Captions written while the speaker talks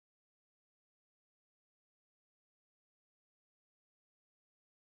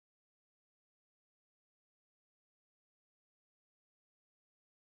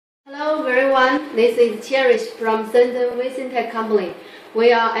Hello everyone, this is Cherish from Shenzhen Wsmart Company.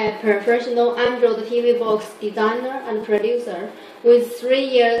 We are a professional Android TV box designer and producer with 3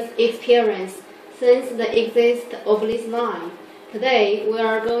 years experience since the exist of this line. Today we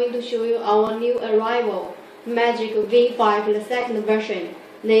are going to show you our new arrival, Magic V5 the second version,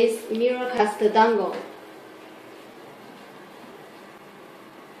 this Mirrorcast dongle.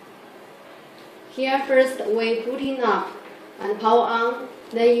 Here first we booting up and power on.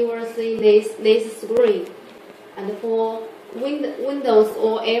 Then you will see this screen. And for Windows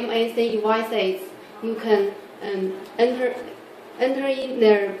or Mac devices, you can enter in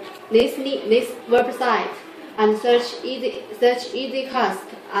this website and search EZCast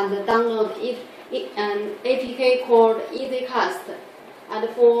and download an APK called EZCast. And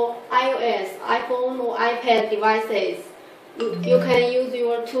for iOS, iPhone or iPad devices, you can use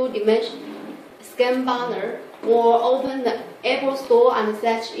your two-dimensional scan banner or open the Apple Store and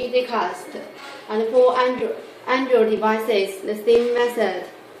search EZCast. And for Android devices, the same method.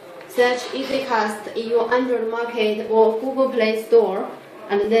 Search EZCast in your Android Market or Google Play Store,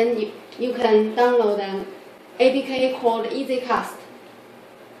 and then you can download an APK called EZCast.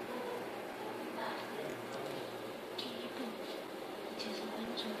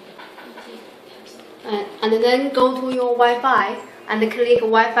 And then go to your Wi-Fi and click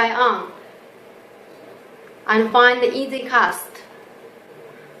Wi-Fi on. And find the EZCast.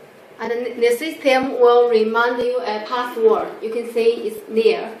 And the system will remind you a password. You can see it's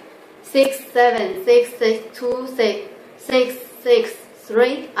there.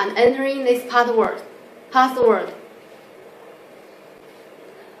 676626663 and entering this password.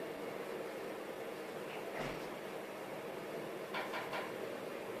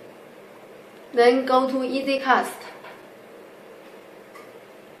 Then go to EZCast.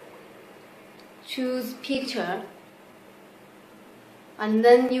 Choose picture, and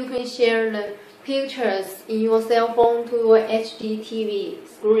then you can share the pictures in your cell phone to your HD TV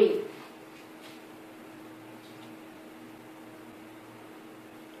screen.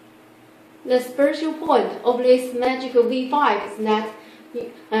 The special point of this Magic V5 is that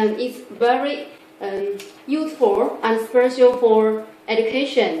it's very useful and special for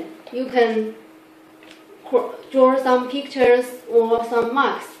education. You can draw some pictures or some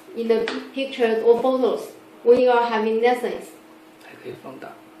marks in the pictures or photos when you are having lessons.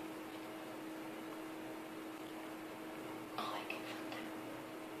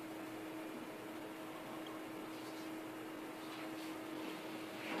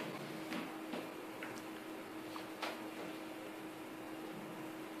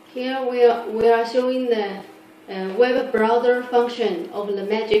 Here we are showing the web browser function of the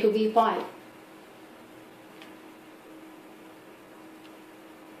Magic V5.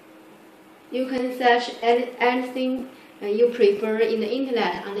 You can search anything you prefer in the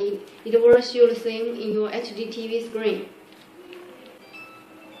internet, and it will show the same in your HD TV screen.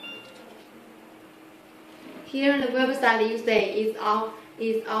 Here the website you say is our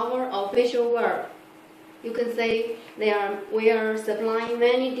official web. You can see we are supplying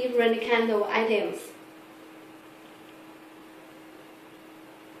many different kind of items.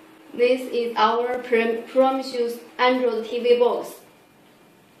 This is our promiscuous Android TV box.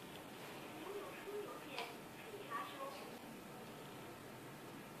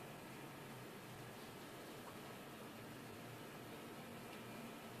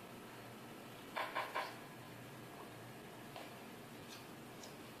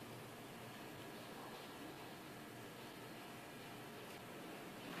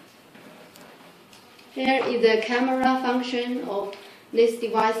 Here is the camera function of these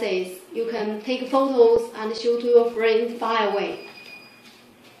devices. You can take photos and show to your friends far away.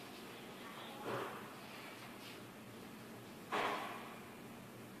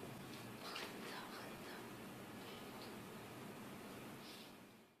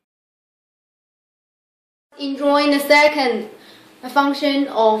 Enjoying the second function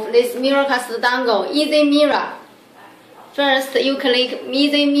of this Mirrorcast dongle, EZMirror. First, you click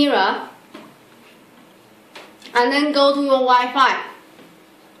EZMirror, and then go to your Wi-Fi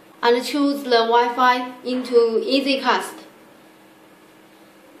and choose the Wi-Fi into EZCast.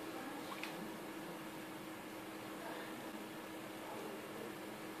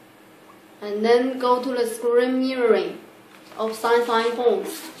 And then go to the screen mirroring of Samsung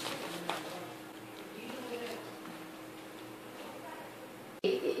phones.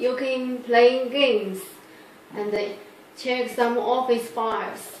 You can play games and check some office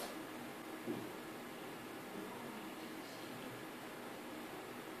files.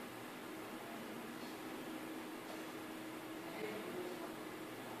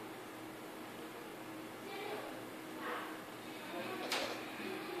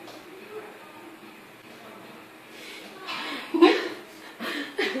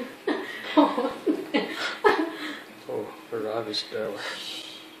 Oh, rubbish driver.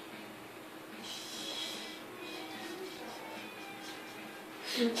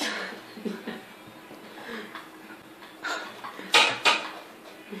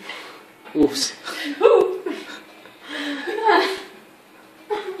 Oops.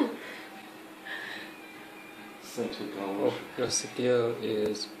 Oh, your skill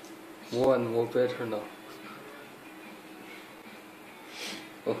is more and more better now.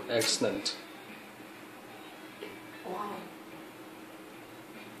 Oh, excellent. Wow.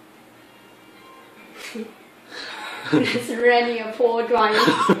 It's really a poor driver.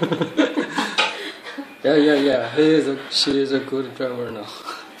 Yeah. She is a good driver now.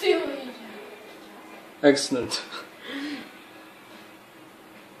 Excellent.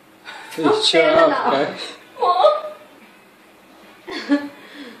 Hey, cheer up, guy.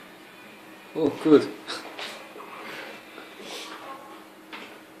 Oh, good.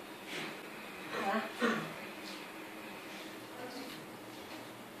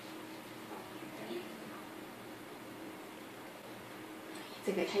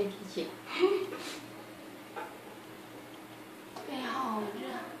 This个开脾气。背好热。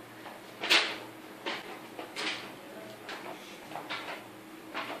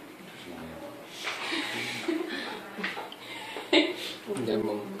联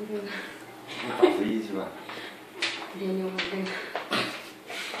盟。打飞机吧。联盟这个。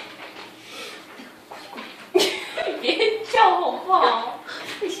别叫好不好？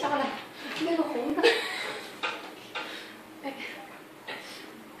别下来，那个红的。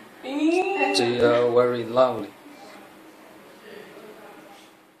They are very lovely.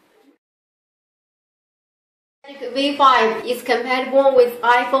 V5 is compatible with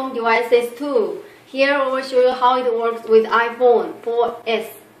iPhone devices too. Here I will show you how it works with iPhone 4S.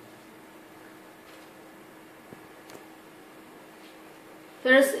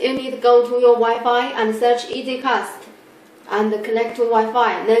 First, you need to go to your Wi-Fi and search EZCast and connect to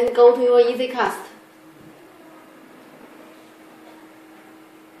Wi-Fi. Then go to your EZCast.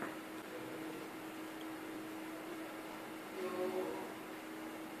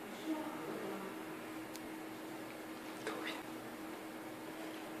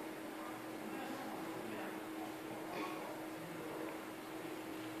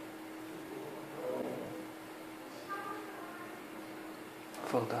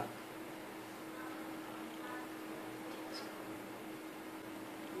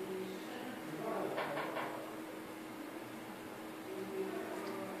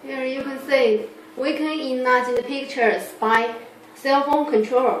 Here you can see we can enlarge the pictures by cell phone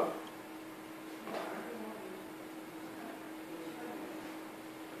control.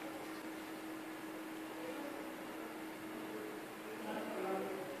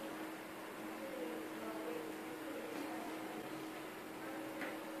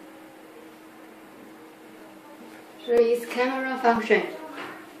 Here is camera function.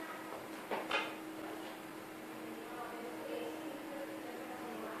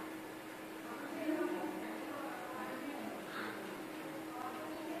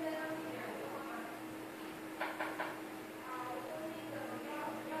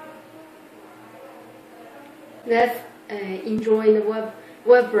 Let's enjoy the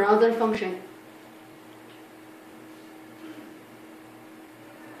web browser function.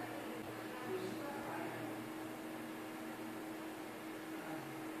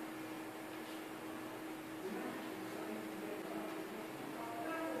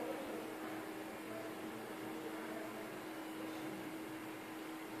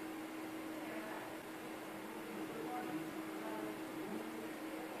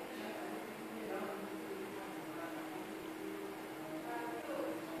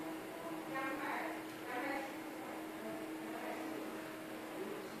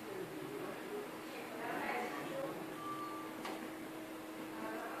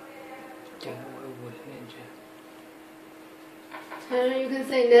 Here you can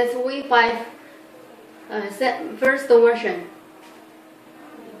see that's V5 first version.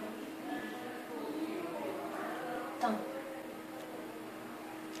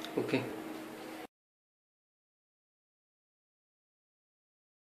 Okay.